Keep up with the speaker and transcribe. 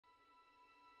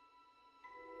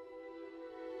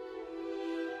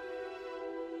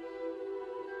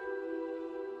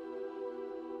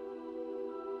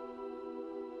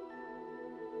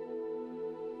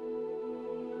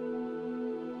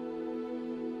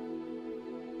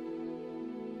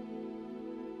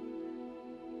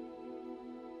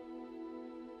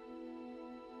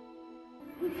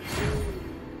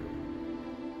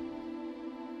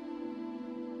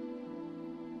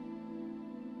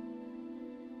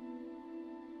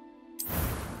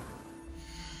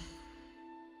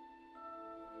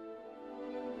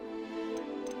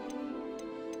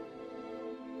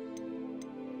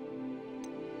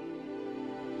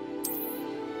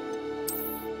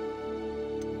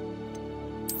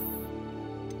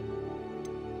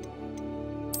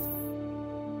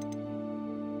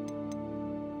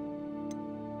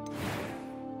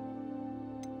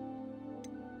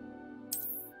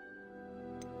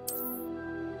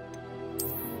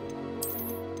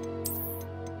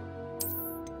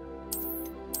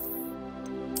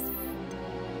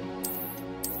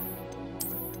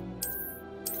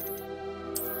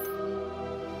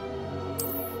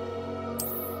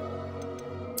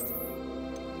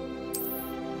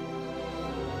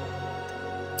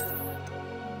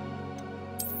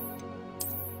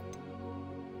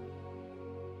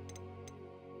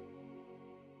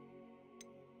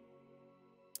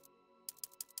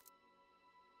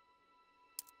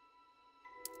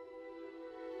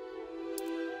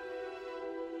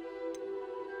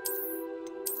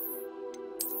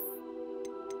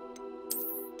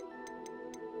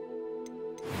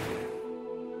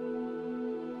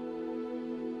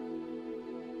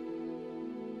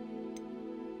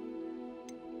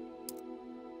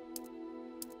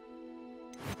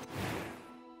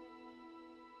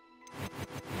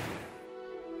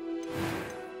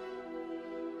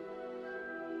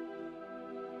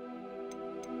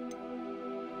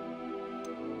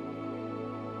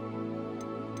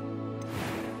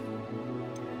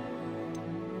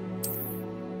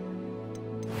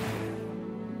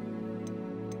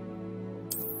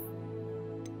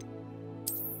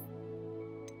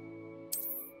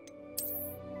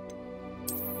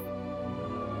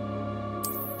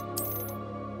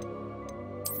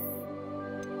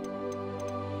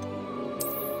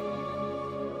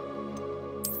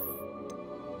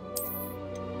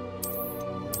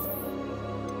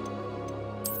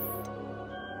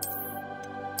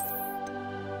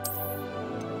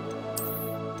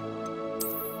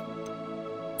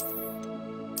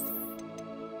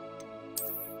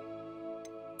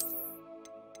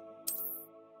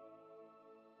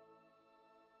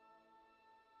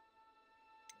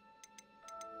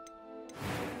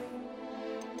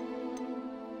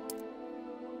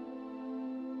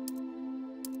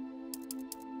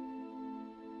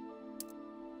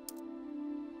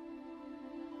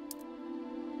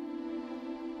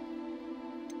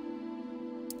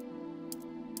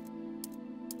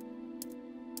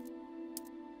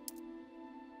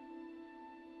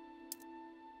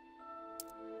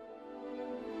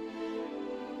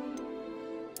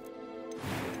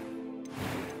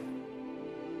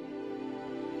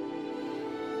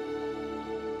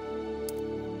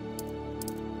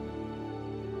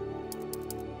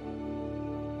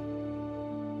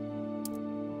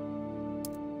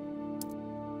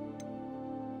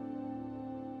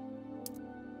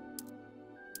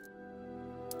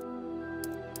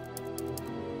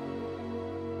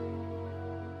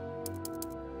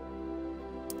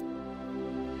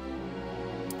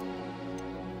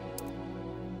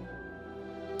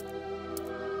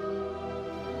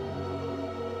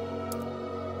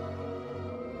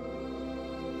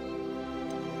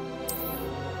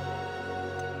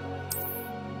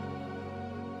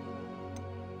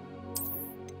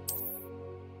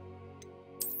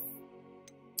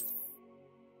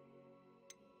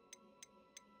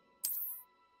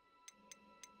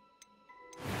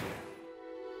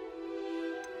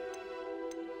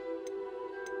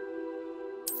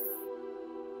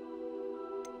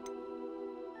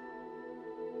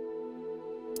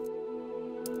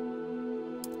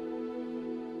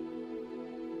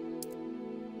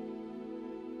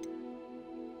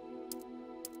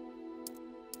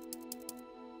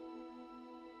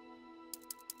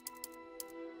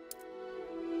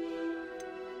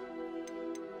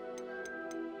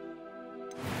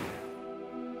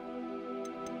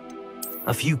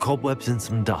A few cobwebs and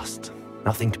some dust.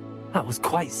 Nothing to... That was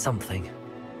quite something.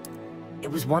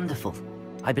 It was wonderful.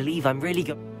 I believe I'm really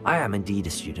good. I am indeed a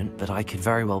student, but I could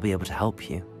very well be able to help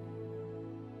you.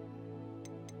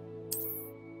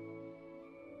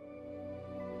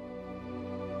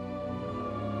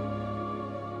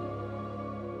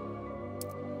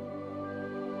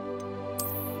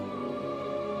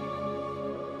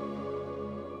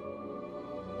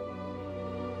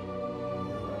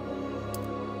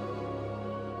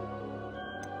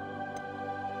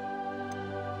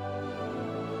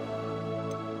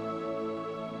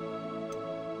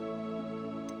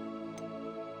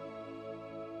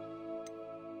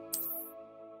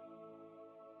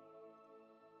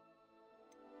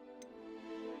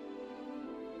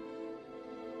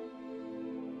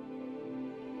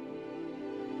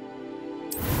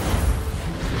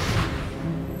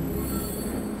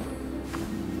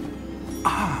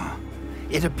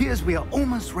 It appears we are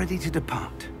almost ready to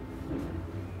depart.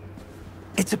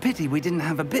 It's a pity we didn't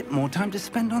have a bit more time to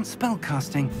spend on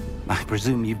spellcasting. I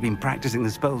presume you've been practicing the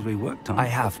spells we worked on. I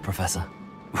have, Professor.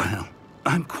 Well,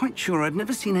 I'm quite sure I've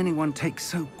never seen anyone take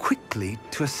so quickly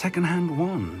to a second-hand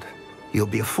wand. You'll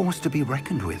be a force to be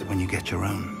reckoned with when you get your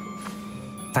own.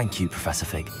 Thank you, Professor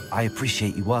Fig. I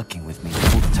appreciate you working with me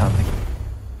all the time.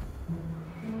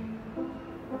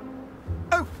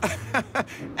 Oh,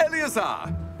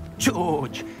 Eleazar!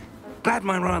 George! Glad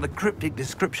my rather cryptic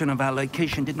description of our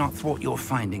location did not thwart your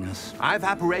finding us. I've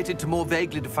apparated to more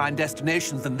vaguely defined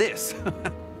destinations than this.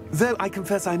 Though I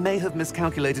confess I may have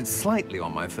miscalculated slightly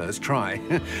on my first try.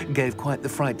 Gave quite the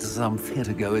fright to some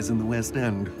theatre-goers in the West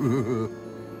End.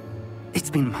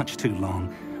 It's been much too long.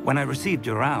 When I received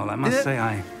your owl, I must say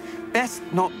I... Best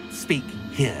not speak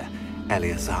here,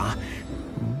 Eleazar.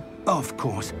 Of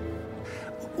course.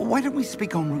 Why don't we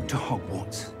speak en route to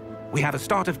Hogwarts? We have a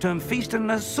start-of-term feast and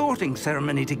a sorting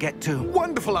ceremony to get to.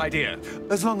 Wonderful idea!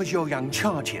 As long as your young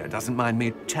charge here doesn't mind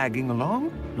me tagging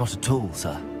along. Not at all,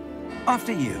 sir.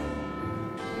 After you.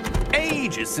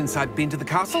 Ages since I've been to the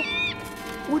castle.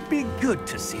 Would be good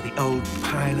to see the old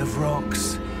pile of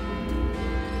rocks.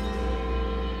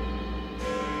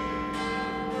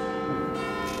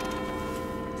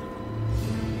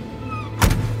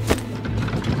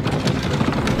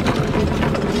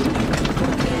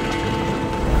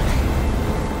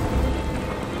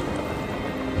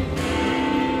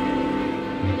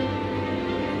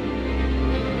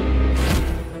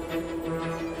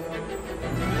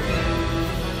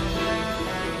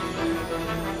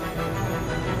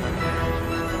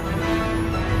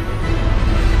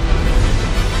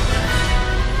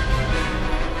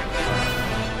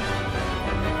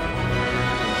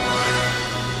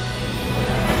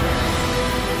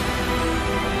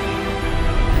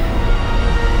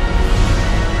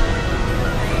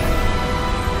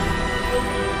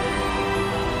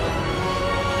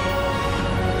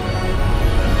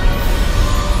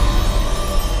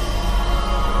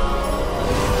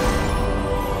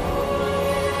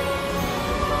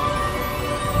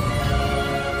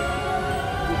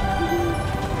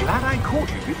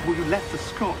 Before you left for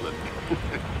Scotland.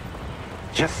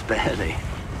 Just barely.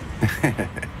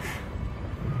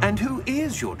 And who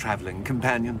is your traveling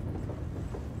companion?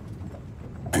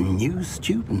 A new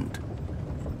student.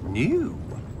 New?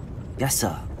 Yes,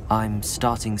 sir. I'm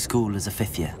starting school as a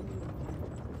 5th year.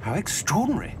 How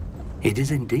extraordinary. It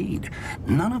is indeed.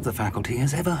 None of the faculty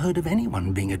has ever heard of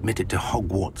anyone being admitted to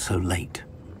Hogwarts so late.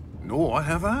 Nor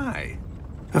have I.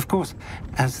 Of course,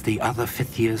 as the other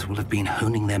 5th years will have been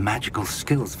honing their magical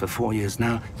skills for 4 years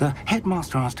now, the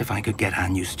headmaster asked if I could get our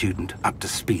new student up to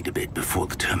speed a bit before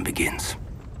the term begins.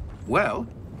 Well,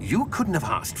 you couldn't have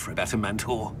asked for a better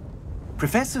mentor.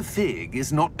 Professor Fig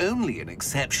is not only an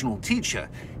exceptional teacher,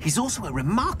 he's also a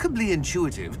remarkably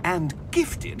intuitive and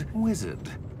gifted wizard.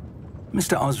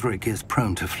 Mr. Osric is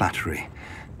prone to flattery.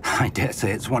 I dare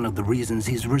say it's one of the reasons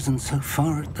he's risen so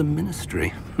far at the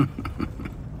Ministry.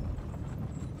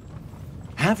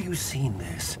 Have you seen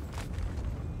this?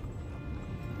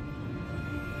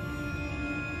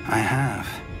 I have.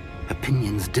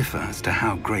 Opinions differ as to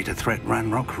how great a threat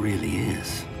Ranrock really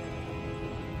is.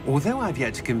 Although I've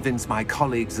yet to convince my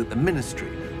colleagues at the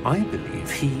Ministry, I believe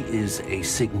he is a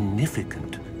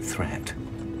significant threat.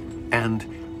 And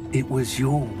it was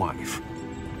your wife,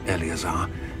 Eleazar,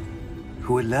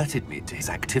 who alerted me to his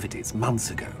activities months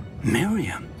ago.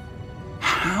 Miriam?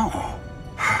 How?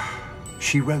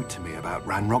 She wrote to me about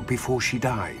Ranrock before she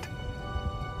died,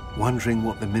 wondering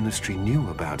what the Ministry knew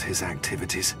about his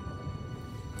activities.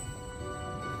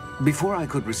 Before I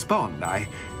could respond, I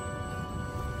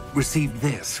received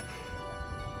this.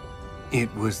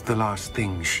 It was the last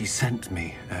thing she sent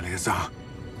me, Eleazar.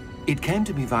 It came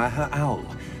to me via her owl,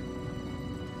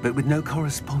 but with no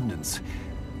correspondence.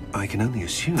 I can only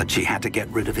assume that she had to get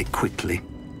rid of it quickly,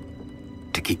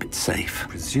 to keep it safe.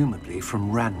 Presumably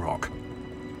from Ranrock.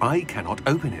 I cannot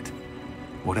open it.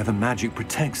 Whatever magic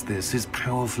protects this is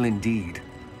powerful indeed.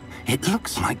 It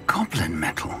looks like goblin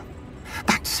metal.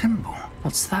 That symbol.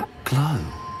 What's that glow?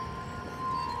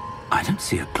 I don't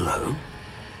see a glow.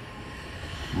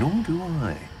 Nor do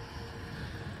I.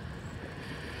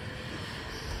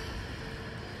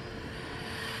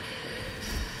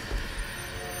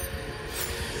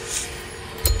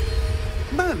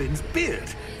 Merlin's beard.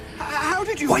 How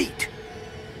did you... Wait!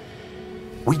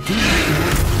 We do...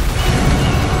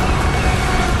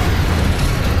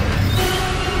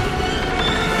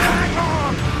 Hang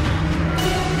on!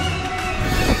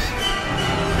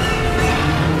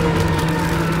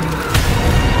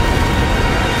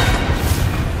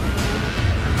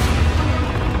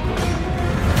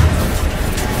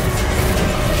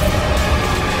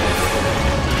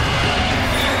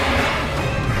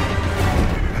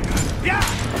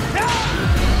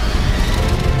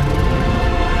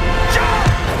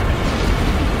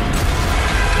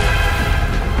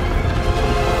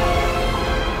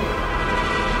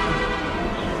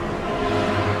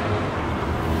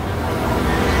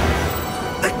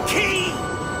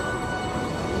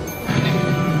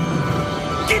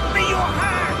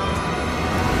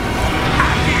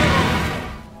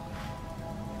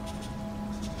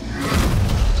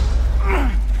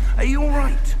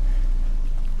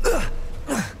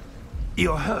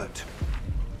 You're hurt.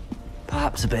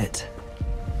 Perhaps a bit.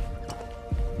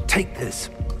 Take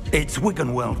this. It's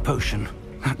Wiggenweld potion.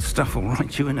 That stuff will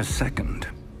right you in a second.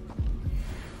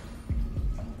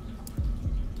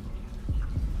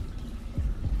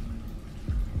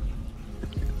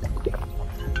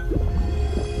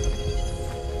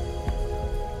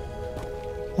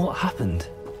 What happened?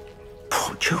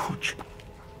 Poor George.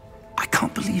 I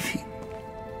can't believe he...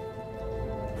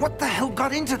 What the hell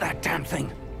got into that damn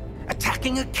thing?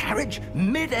 Attacking a carriage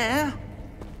mid-air?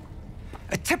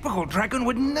 A typical dragon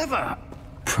would never...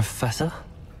 Professor?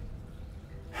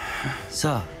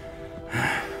 Sir,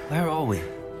 where are we?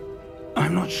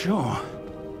 I'm not sure.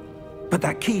 But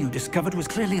that key you discovered was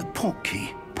clearly a port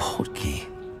key. Port key?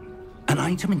 An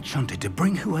item enchanted to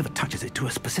bring whoever touches it to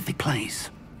a specific place.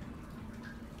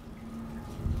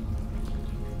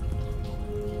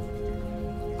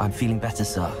 I'm feeling better,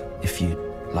 sir, if you'd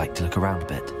like to look around a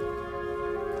bit.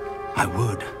 I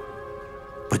would.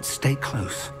 But stay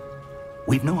close.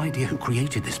 We've no idea who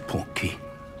created this port key.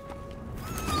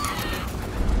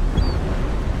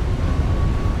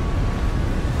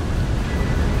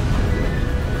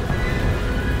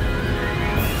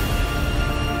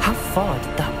 How far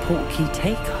did that port key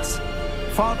take us?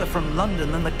 Farther from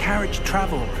London than the carriage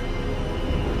traveled.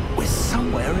 We're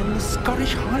somewhere in the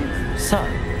Scottish Highlands. Sir,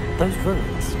 those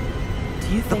ruins.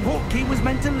 Do you The think... port key was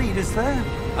meant to lead us there?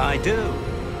 I do.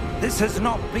 This has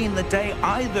not been the day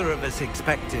either of us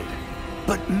expected.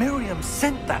 But Miriam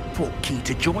sent that port key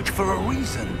to George for a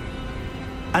reason.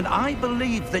 And I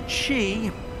believe that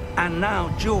she, and now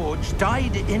George,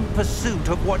 died in pursuit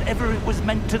of whatever it was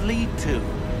meant to lead to.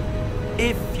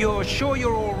 If you're sure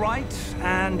you're all right,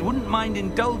 and wouldn't mind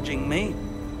indulging me,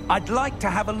 I'd like to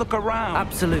have a look around.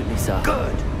 Absolutely, sir.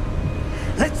 Good.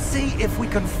 Let's see if we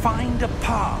can find a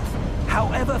path,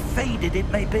 however faded it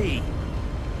may be.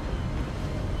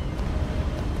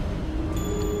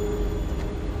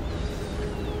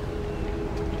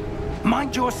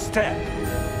 Mind your step.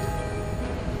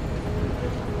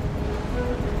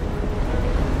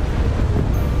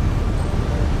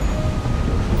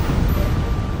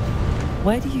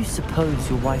 Where do you suppose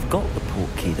your wife got the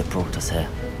port key that brought us here?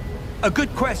 A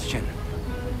good question.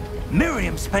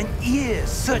 Miriam spent years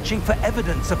searching for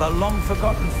evidence of a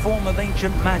long-forgotten form of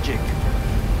ancient magic.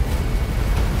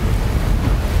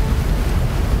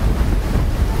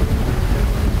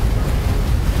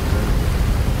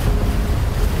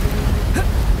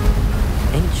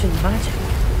 Ancient magic?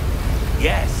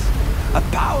 Yes, a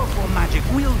powerful magic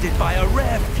wielded by a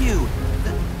rare few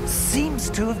that seems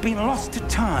to have been lost to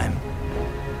time.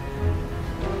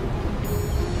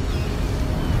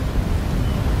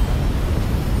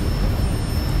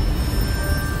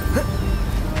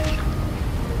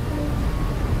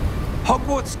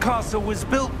 Hogwarts Castle was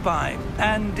built by,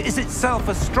 and is itself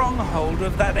a stronghold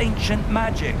of that ancient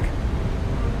magic.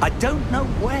 I don't know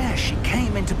where she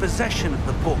came into possession of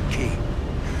the port key,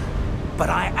 but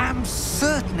I am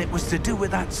certain it was to do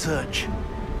with that search.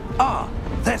 Ah,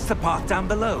 there's the path down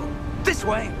below. This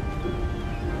way.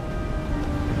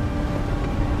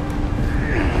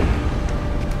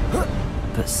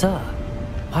 But sir,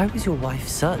 why was your wife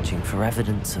searching for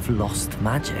evidence of lost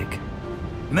magic?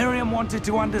 Miriam wanted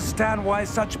to understand why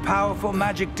such powerful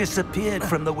magic disappeared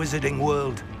from the wizarding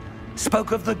world.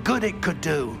 Spoke of the good it could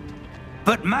do.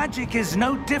 But magic is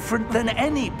no different than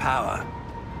any power.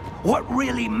 What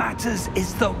really matters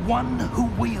is the one who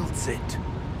wields it.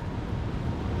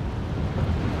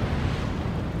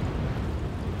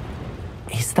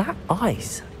 Is that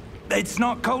ice? It's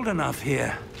not cold enough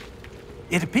here.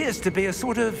 It appears to be a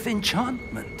sort of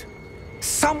enchantment.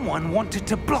 Someone wanted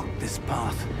to block this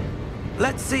path.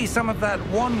 Let's see some of that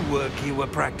one work you were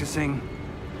practicing.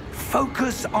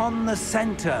 Focus on the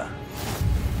center.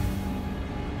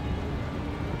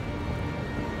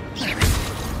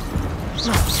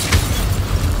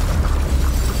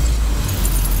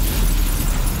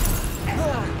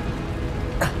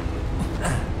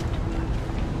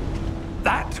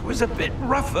 That was a bit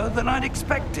rougher than I'd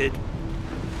expected.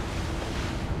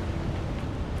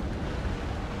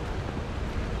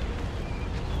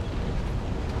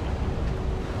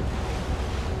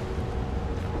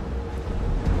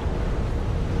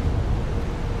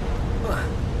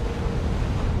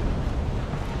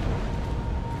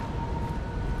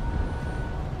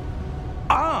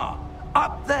 Ah,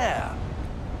 up there.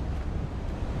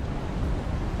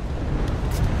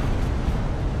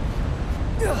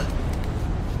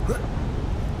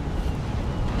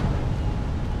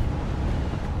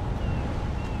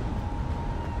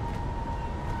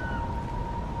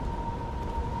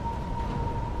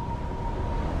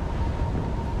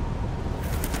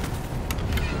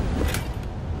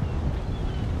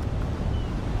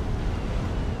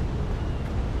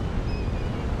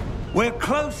 We're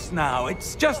close now.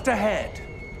 It's just ahead.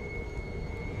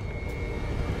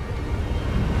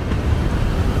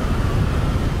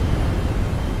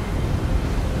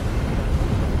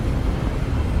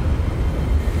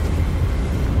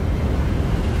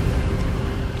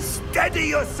 Steady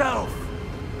yourself!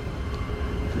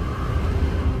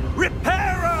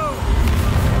 Reparo!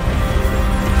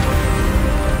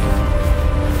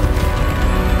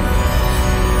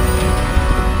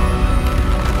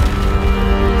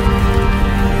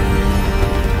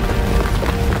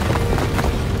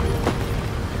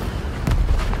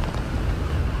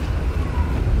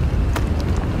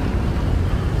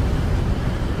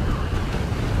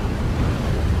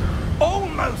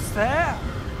 Almost there!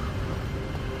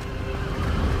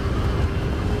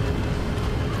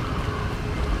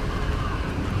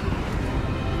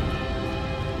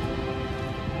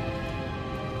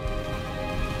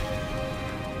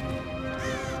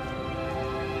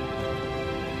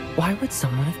 Why would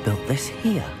someone have built this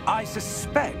here? I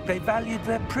suspect they valued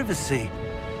their privacy.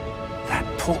 That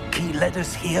portkey led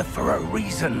us here for a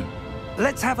reason.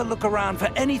 Let's have a look around for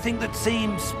anything that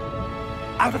seems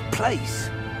out of place.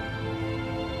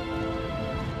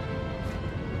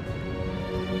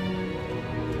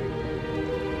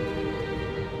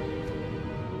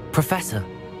 Professor,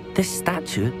 this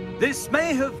statue... This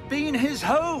may have been his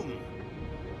home.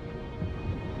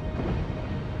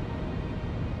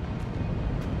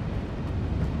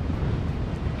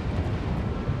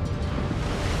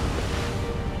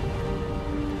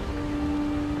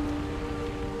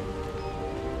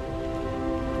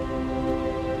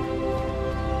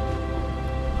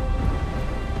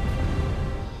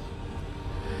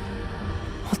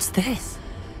 What's this?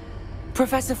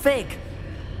 Professor Fig!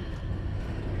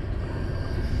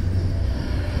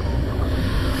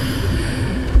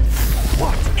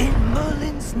 What in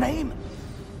Merlin's name?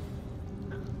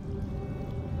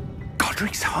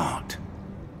 Godric's heart.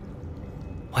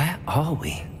 Where are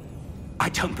we? I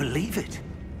don't believe it.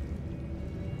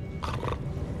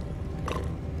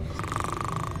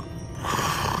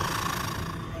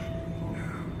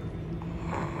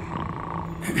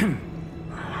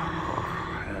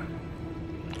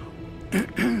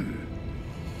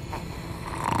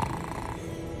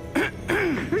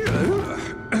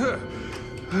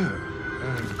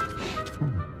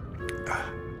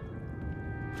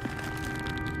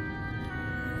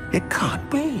 It can't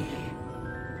be.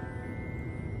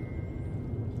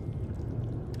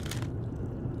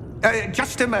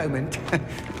 Just a moment.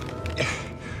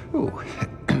 Ooh.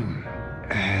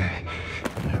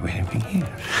 Where are we here?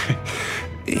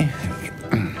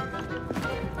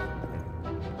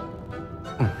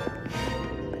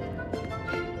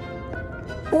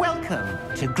 Welcome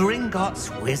to Gringotts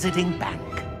Wizarding Bank.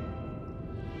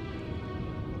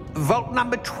 Vault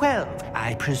number 12,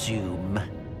 I presume.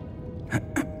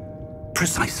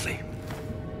 Precisely.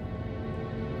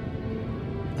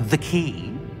 The key?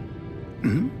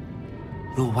 Hmm?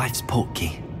 Your wife's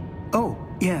portkey. Oh,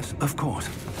 yes, of course.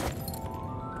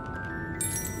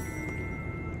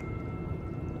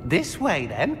 This way,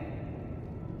 then.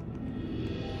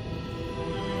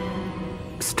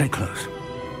 Stay close.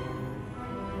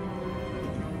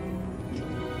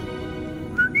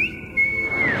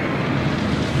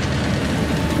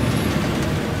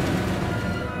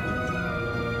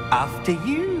 After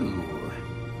you.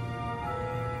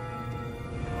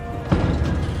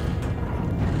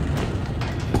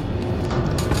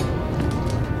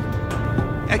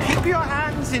 Keep your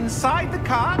hands inside the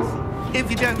cart if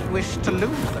you don't wish to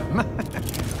lose them.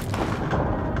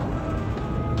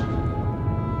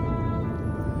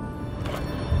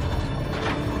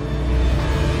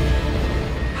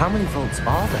 How many vaults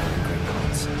are there in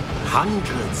Gringotts?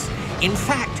 Hundreds. In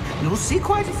fact, you'll see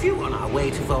quite a few on our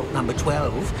way to vault number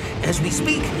 12. As we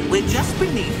speak, we're just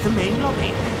beneath the main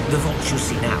lobby. The vaults you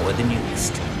see now are the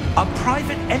newest. Are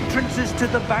private entrances to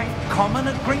the bank common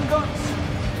at Gringotts?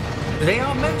 They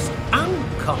are most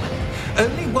uncommon.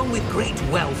 Only one with great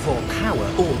wealth or power,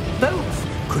 or both,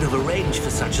 could have arranged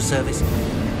for such a service.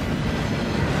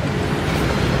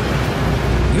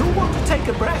 You'll want to take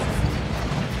a breath.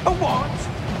 A what?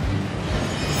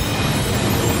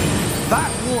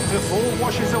 That waterfall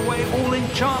washes away all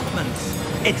enchantments.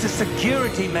 It's a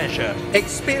security measure.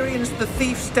 Experienced the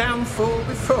thief's downfall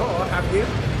before, have you?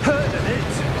 Heard of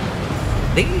it?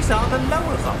 These are the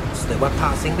lower vaults that we're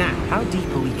passing now. How deep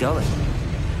are we going?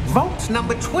 Vault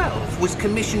number 12 was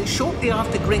commissioned shortly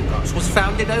after Gringotts was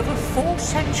founded over 4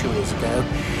 centuries ago.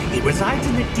 It resides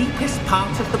in the deepest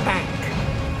part of the bank.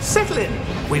 Settle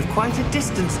in. We've quite a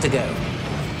distance to go.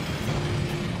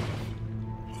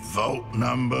 Vault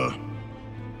number?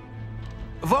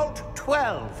 Vault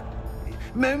 12.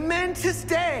 Momentous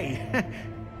day!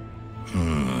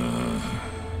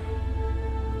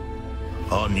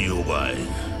 On your way.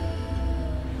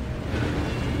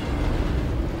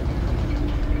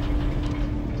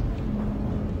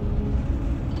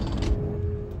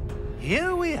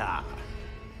 Here we are.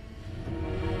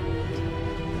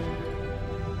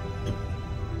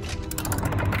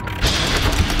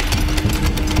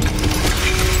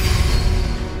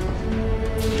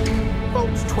 Vault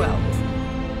 12.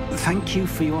 Thank you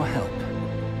for your help.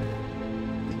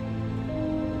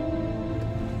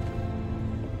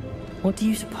 What do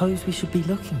you suppose we should be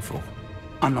looking for?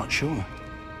 I'm not sure.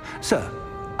 Sir,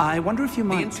 I wonder if you The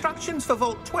might... instructions for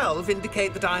Vault 12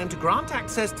 indicate that I am to grant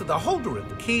access to the holder of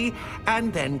the key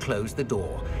and then close the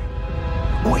door.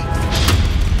 Wait!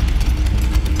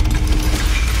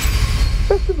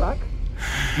 Best of luck.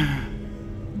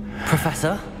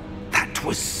 Professor? That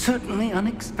was certainly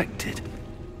unexpected.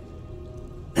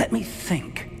 Let me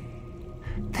think.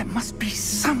 There must be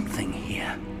something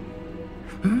here.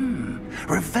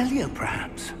 Revelio,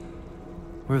 perhaps?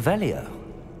 Revelio?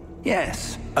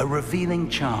 Yes, a revealing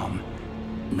charm.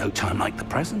 No time like the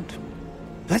present.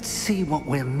 Let's see what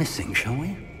we're missing, shall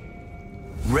we?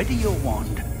 Ready your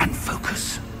wand and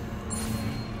focus.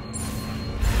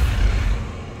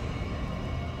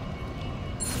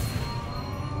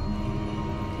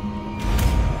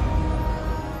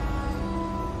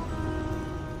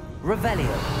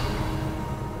 Revelio.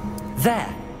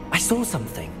 There! I saw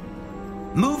something.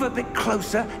 Move a bit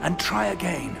closer and try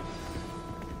again.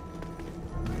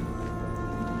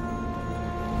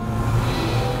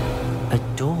 A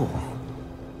door.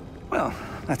 Well,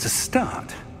 that's a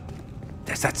start.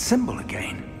 There's that symbol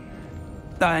again.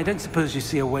 I don't suppose you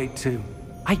see a way to...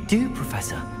 I do,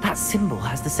 Professor. That symbol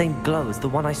has the same glow as the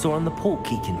one I saw on the port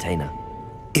key container.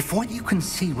 If what you can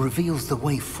see reveals the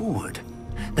way forward,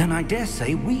 then I dare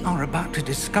say we are about to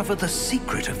discover the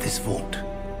secret of this vault.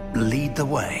 Lead the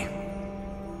way.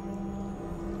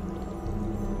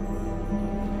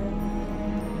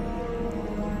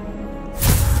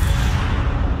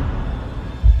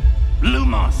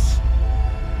 Lumos!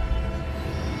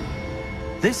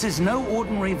 This is no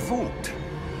ordinary vault.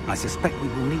 I suspect we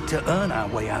will need to earn our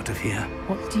way out of here.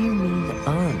 What do you mean,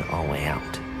 earn our way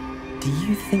out? Do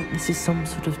you think this is some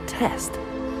sort of test?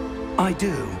 I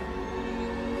do.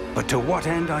 But to what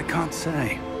end, I can't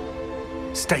say.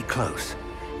 Stay close.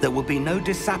 There will be no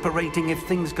disapparating if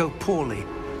things go poorly.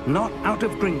 Not out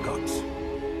of Gringotts.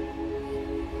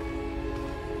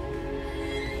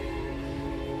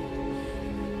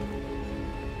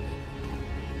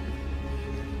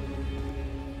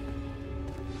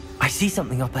 I see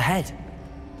something up ahead.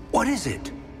 What is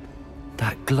it?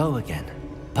 That glow again,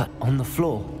 but on the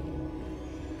floor.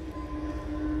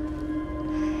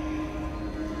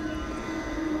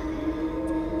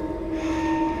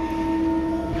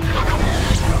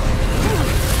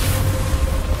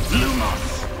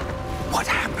 Lumos! What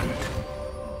happened?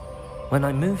 When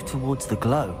I moved towards the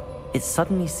glow, it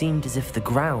suddenly seemed as if the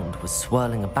ground was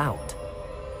swirling about.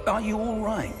 Are you all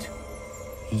right?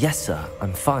 Yes, sir,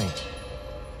 I'm fine.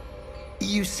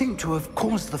 You seem to have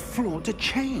caused the floor to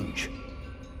change.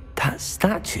 That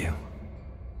statue?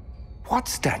 What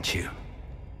statue?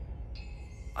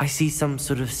 I see some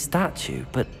sort of statue,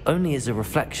 but only as a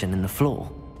reflection in the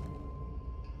floor.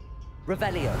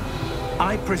 Revelio.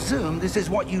 I presume this is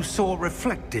what you saw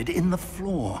reflected in the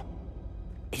floor.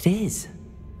 It is.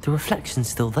 The reflection's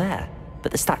still there,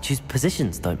 but the statue's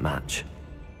positions don't match.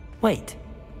 Wait.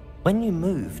 When you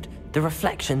moved, the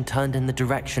reflection turned in the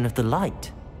direction of the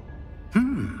light.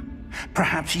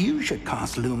 Perhaps you should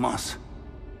cast Lumos.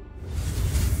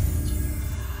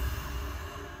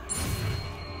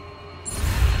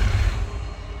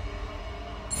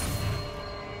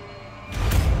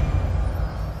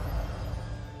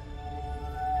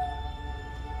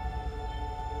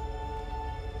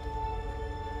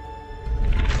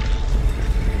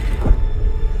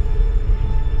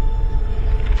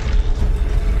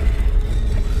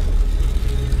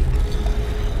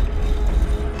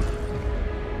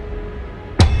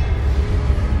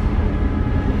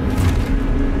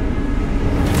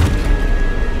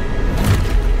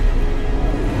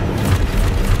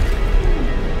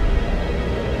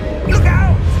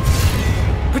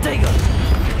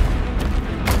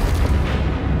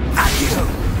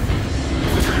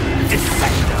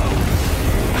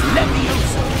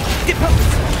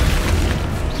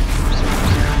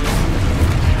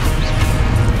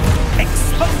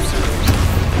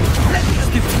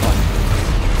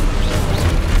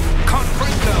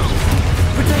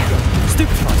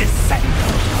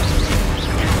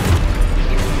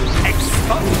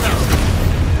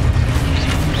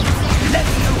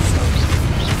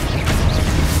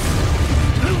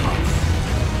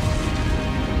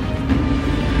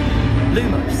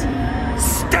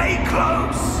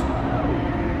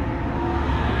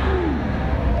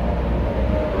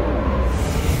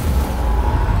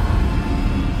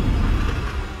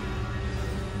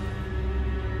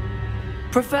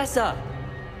 Professor!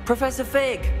 Professor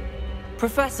Fig!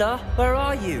 Professor, where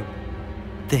are you?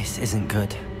 This isn't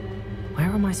good. Where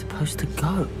am I supposed to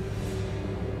go?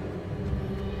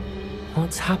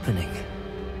 What's happening?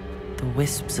 The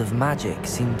wisps of magic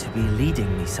seem to be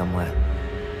leading me somewhere.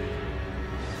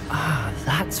 Ah,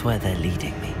 that's where they're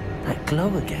leading me. That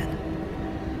glow again.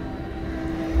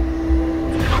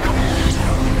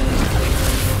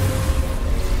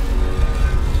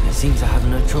 It seems I have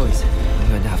no choice. I'm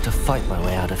going to have to fight my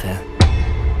way out of here.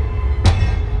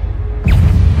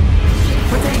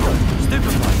 Potato!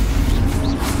 Stupefy!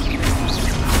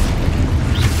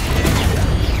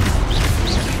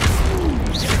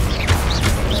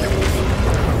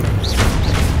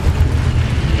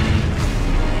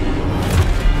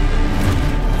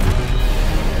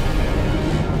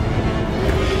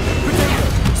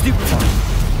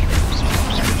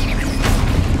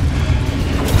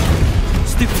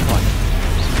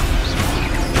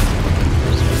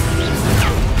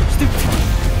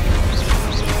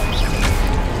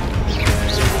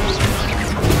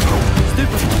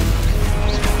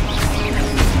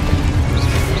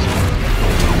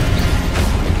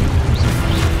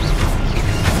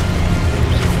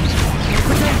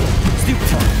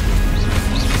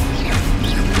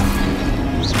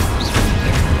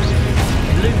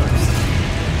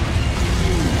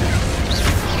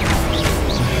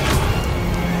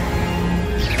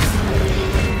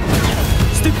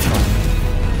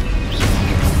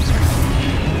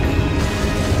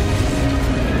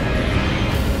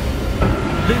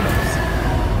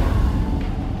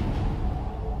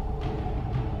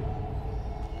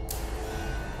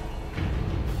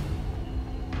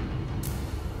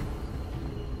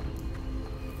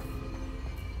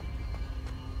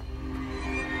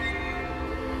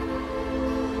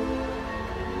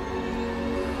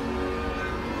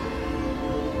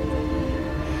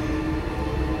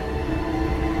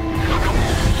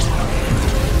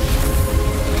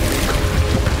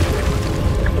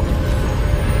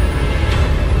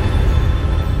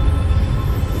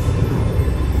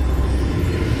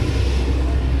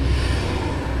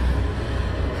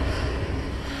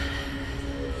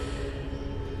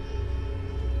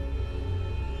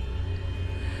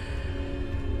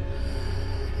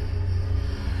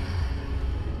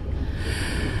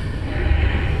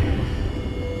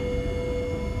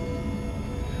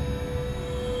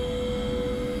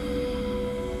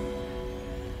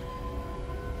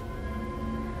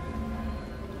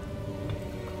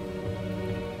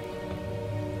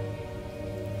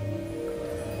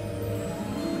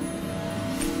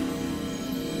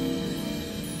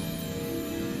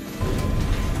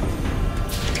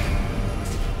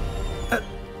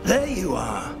 There you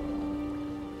are.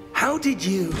 How did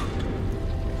you...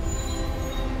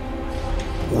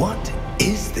 What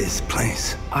is this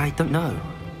place? I don't know.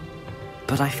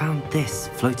 But I found this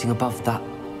floating above that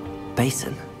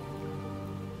basin.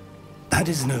 That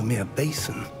is no mere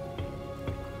basin.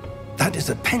 That is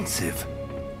a pensive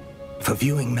for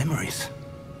viewing memories.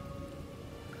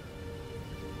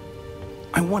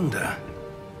 I wonder...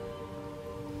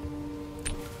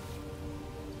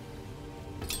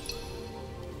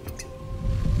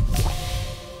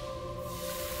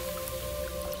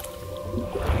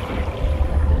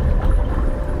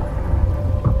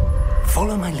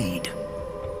 Follow my lead.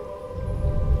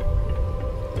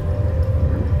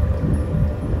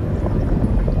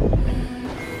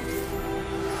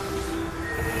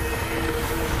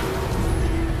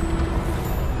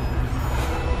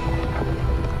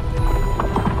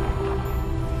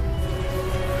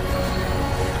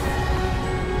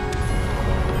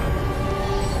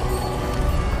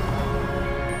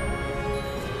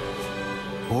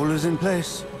 All is in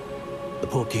place. The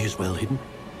portkey is well hidden.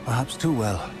 Perhaps too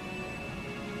well.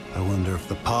 I wonder if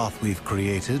the path we've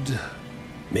created...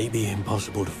 May be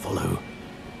impossible to follow.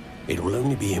 It will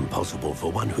only be impossible for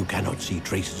one who cannot see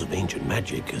traces of ancient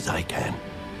magic as I can.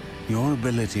 Your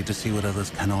ability to see what others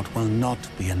cannot will not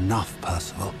be enough,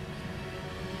 Percival.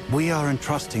 We are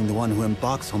entrusting the one who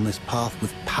embarks on this path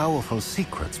with powerful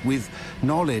secrets, with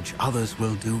knowledge others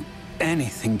will do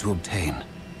anything to obtain.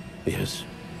 Yes,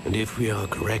 and if we are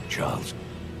correct, Charles,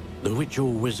 the witch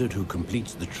or wizard who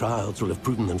completes the trials will have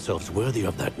proven themselves worthy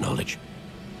of that knowledge,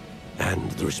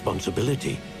 and the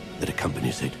responsibility that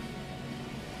accompanies it.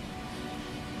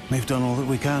 We've done all that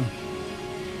we can.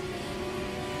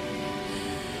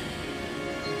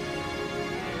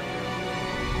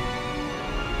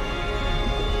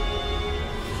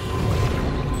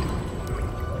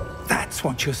 That's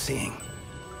what you're seeing.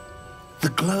 The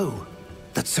glow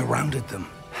that surrounded them.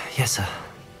 Yes, sir.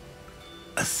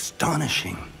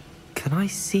 Astonishing. Can I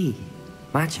see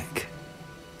magic?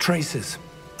 Traces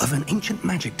Of an ancient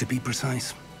magic, to be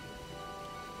precise.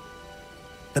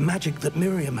 The magic that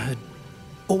Miriam had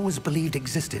always believed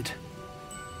existed,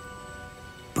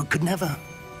 but could never.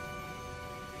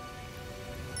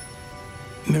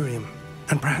 Miriam,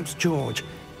 and perhaps George,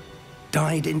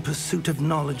 died in pursuit of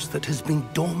knowledge that has been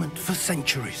dormant for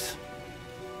centuries.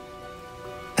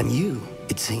 And you,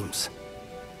 it seems,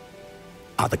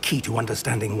 are the key to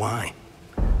understanding why.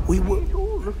 It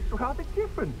all looks rather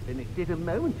different than it did a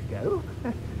moment ago.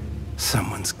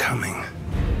 Someone's coming.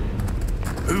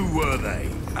 Who were they?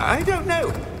 I don't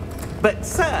know. But,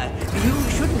 sir, you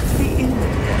shouldn't be in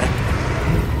here.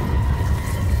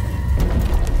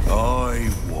 I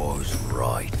was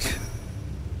right.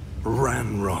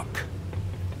 Ranrock.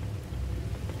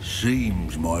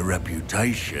 Seems my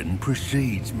reputation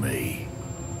precedes me.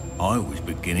 I was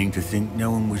beginning to think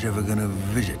no one was ever going to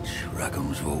visit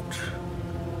Rackham's vault.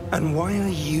 And why are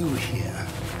you here?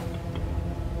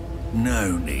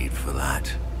 No need for that.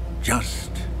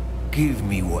 Just give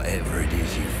me whatever it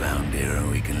is you found here and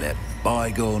we can let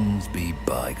bygones be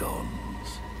bygones.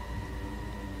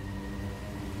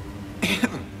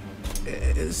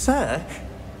 Sir,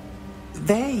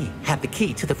 they had the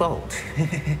key to the vault.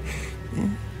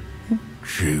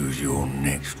 Choose your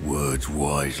next words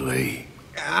wisely.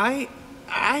 I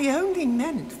only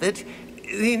meant that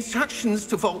the instructions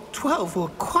to Vault 12 were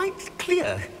quite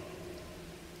clear.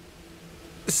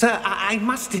 Sir, I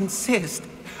must insist.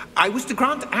 I was to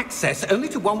grant access only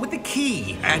to one with the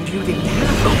key, and you didn't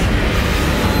have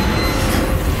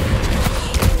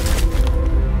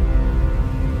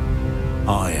it.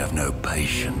 I have no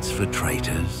patience for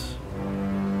traitors.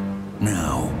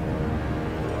 Now,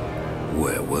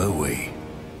 where were we?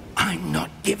 I'm not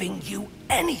giving you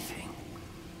anything.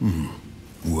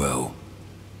 Well,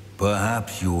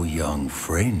 perhaps your young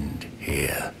friend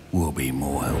here will be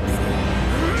more helpful.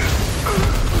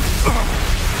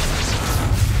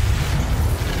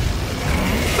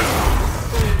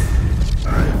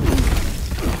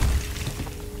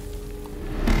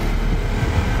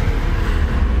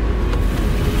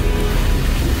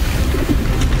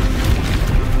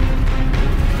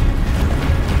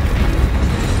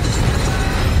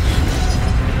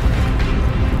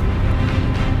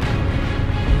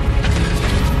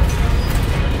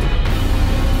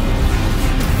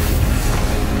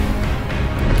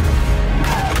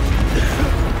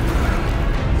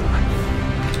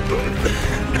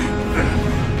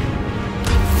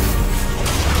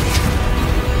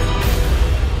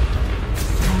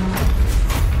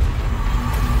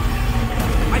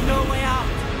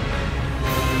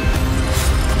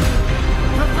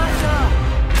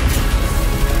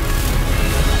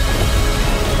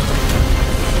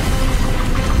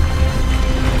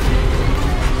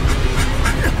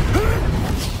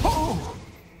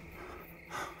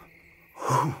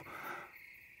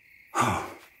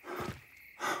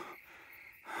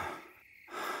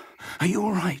 Are you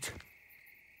all right?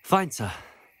 Fine, sir.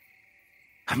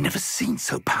 I've never seen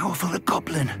so powerful a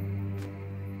goblin.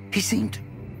 He seemed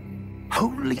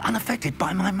wholly unaffected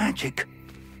by my magic.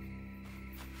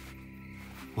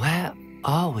 Where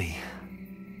are we?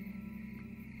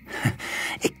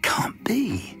 It can't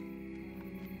be.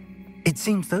 It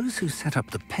seems those who set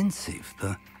up the pensive,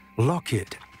 the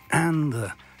locket, and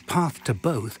the path to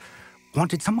both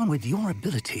wanted someone with your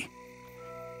ability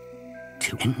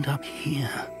to end up here.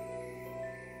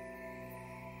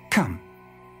 Come.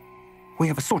 We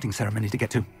have a sorting ceremony to get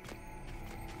to.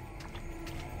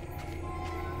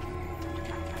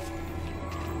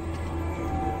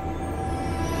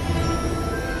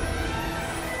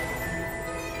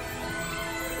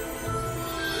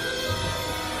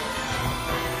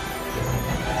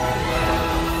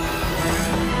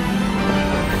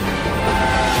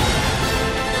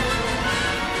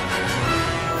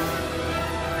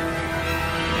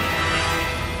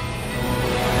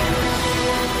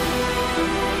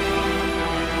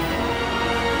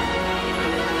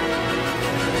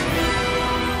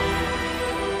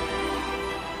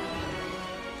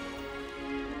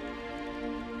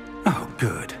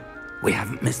 Good. We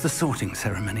haven't missed the sorting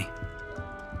ceremony.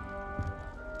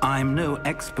 I'm no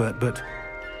expert, but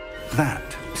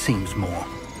that seems more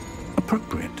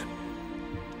appropriate.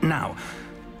 Now,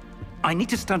 I need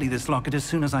to study this locket as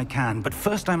soon as I can, but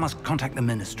first I must contact the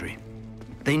Ministry.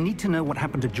 They need to know what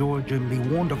happened to George and be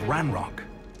warned of Ranrock.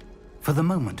 For the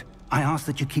moment, I ask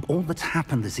that you keep all that's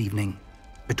happened this evening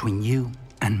between you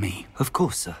and me. Of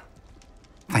course, sir.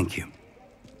 Thank you.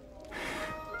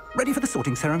 Ready for the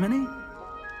sorting ceremony?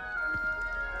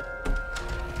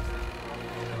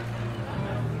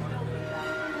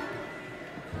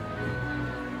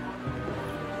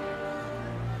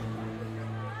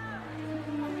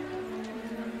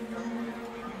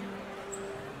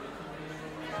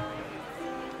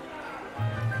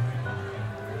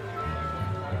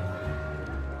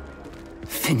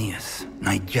 Phineas,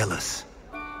 Nigellus,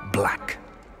 Black.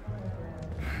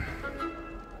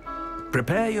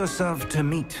 Prepare yourself to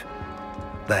meet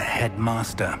the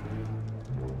headmaster.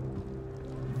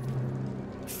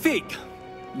 Fig,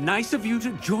 nice of you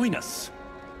to join us.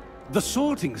 The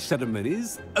sorting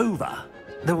ceremony's over.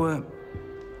 There were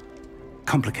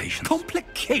complications.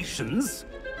 Complications?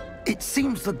 It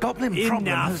seems the goblin problem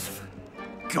has... Enough!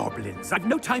 Goblins. I've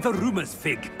no time for rumors,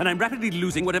 Fig, and I'm rapidly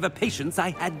losing whatever patience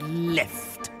I had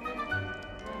left.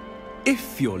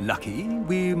 If you're lucky,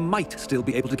 we might still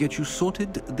be able to get you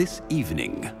sorted this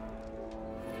evening.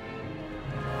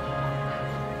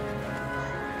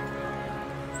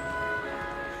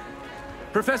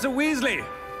 Professor Weasley,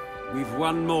 we've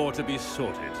one more to be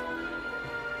sorted.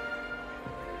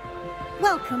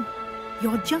 Welcome.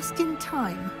 You're just in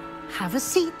time. Have a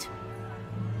seat.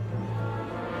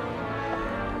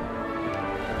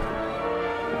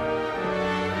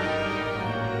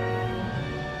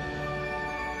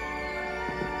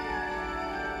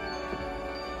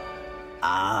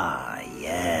 Ah,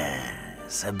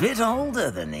 yes. A bit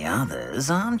older than the others,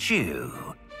 aren't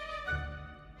you?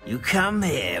 You come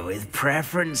here with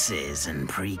preferences and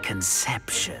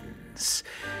preconceptions.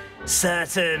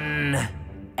 Certain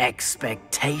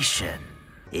expectation,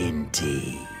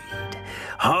 indeed.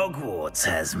 Hogwarts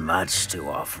has much to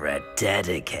offer a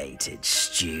dedicated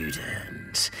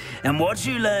student. And what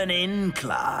you learn in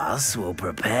class will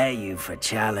prepare you for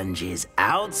challenges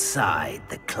outside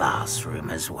the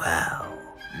classroom as well.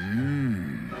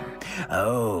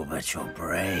 Oh, but you're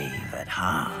brave at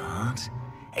heart.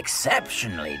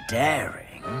 Exceptionally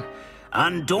daring.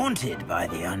 Undaunted by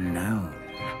the unknown.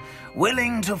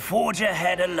 Willing to forge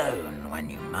ahead alone when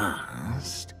you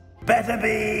must. Better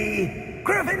be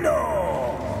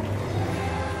Gryffindor!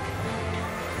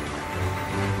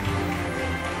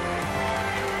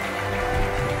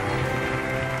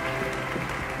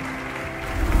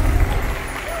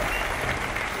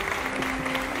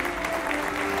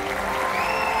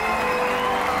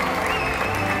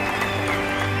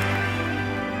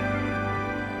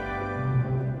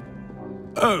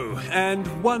 Oh, and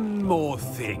one more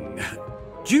thing.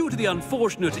 Due to the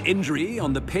unfortunate injury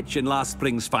on the pitch in last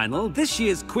spring's final, this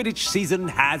year's Quidditch season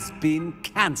has been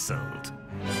cancelled.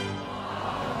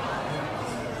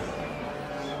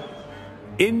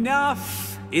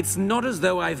 Enough! It's not as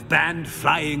though I've banned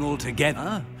flying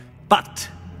altogether, but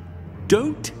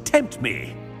don't tempt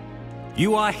me.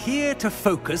 You are here to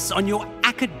focus on your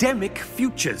academic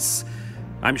futures.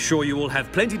 I'm sure you will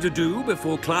have plenty to do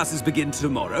before classes begin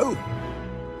tomorrow.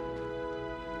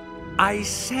 I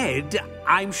said,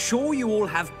 I'm sure you all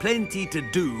have plenty to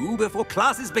do before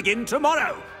classes begin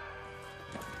tomorrow.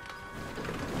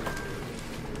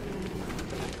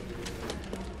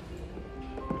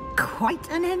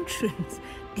 Quite an entrance.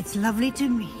 It's lovely to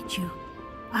meet you.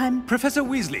 I'm... Professor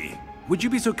Weasley, would you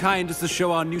be so kind as to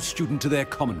show our new student to their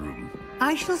common room?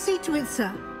 I shall see to it,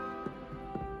 sir.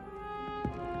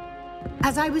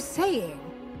 As I was saying,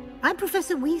 I'm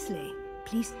Professor Weasley.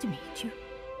 Pleased to meet you.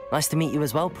 Nice to meet you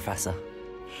as well, Professor.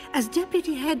 As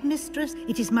Deputy Headmistress,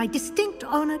 it is my distinct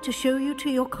honor to show you to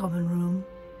your common room.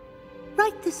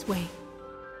 Right this way.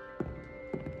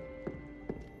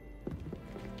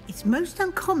 It's most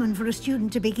uncommon for a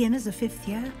student to begin as a fifth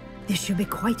year. This should be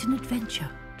quite an adventure.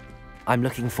 I'm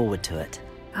looking forward to it.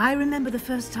 I remember the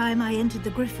first time I entered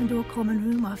the Gryffindor common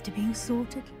room after being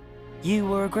sorted. You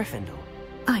were a Gryffindor?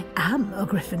 I am a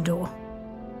Gryffindor.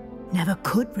 Never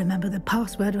could remember the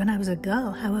password when I was a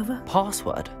girl, however.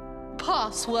 Password?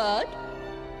 Password?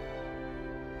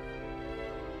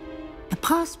 The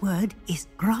password is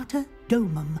Grata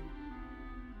Domum.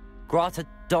 Grata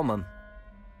Domum.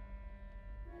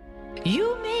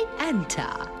 You may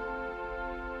enter.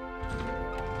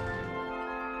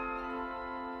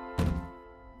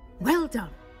 Well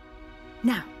done.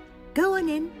 Now, go on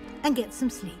in and get some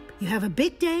sleep. You have a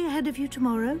big day ahead of you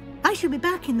tomorrow. I shall be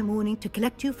back in the morning to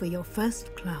collect you for your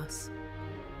first class.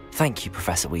 Thank you,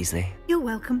 Professor Weasley. You're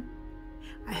welcome.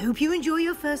 I hope you enjoy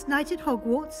your first night at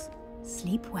Hogwarts.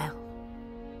 Sleep well.